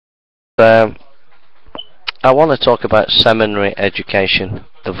Um, I want to talk about seminary education,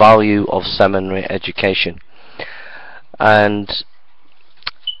 the value of seminary education, and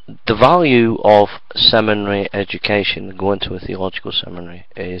the value of seminary education. Going to a theological seminary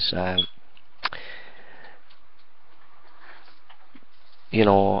is, you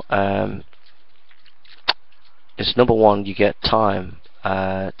know, it's number one, you get time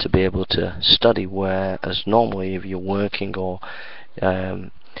to be able to study, whereas normally if you're working or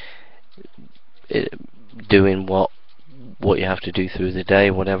um, i doing what you have to do through the day,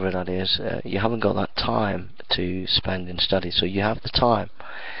 whatever that is, you haven't got that time to spend in study, so you have the time.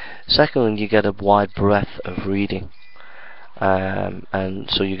 Secondly, you get a wide breadth of reading, and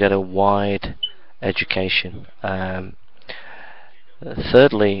so you get a wide education.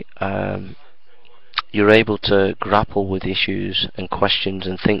 Thirdly, you're able to grapple with issues and questions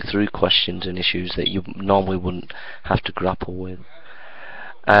and think through questions and issues that you normally wouldn't have to grapple with.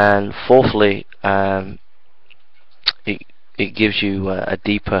 And fourthly, it it gives you a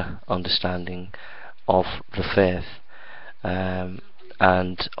deeper understanding of the faith,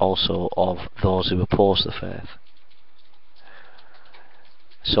 and also of those who oppose the faith.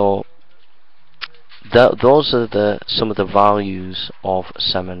 So those are some of the values of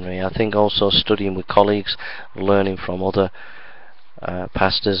seminary. I think also studying with colleagues, learning from other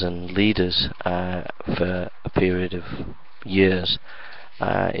pastors and leaders for a period of years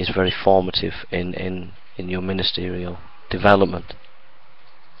is very formative in your ministerial development.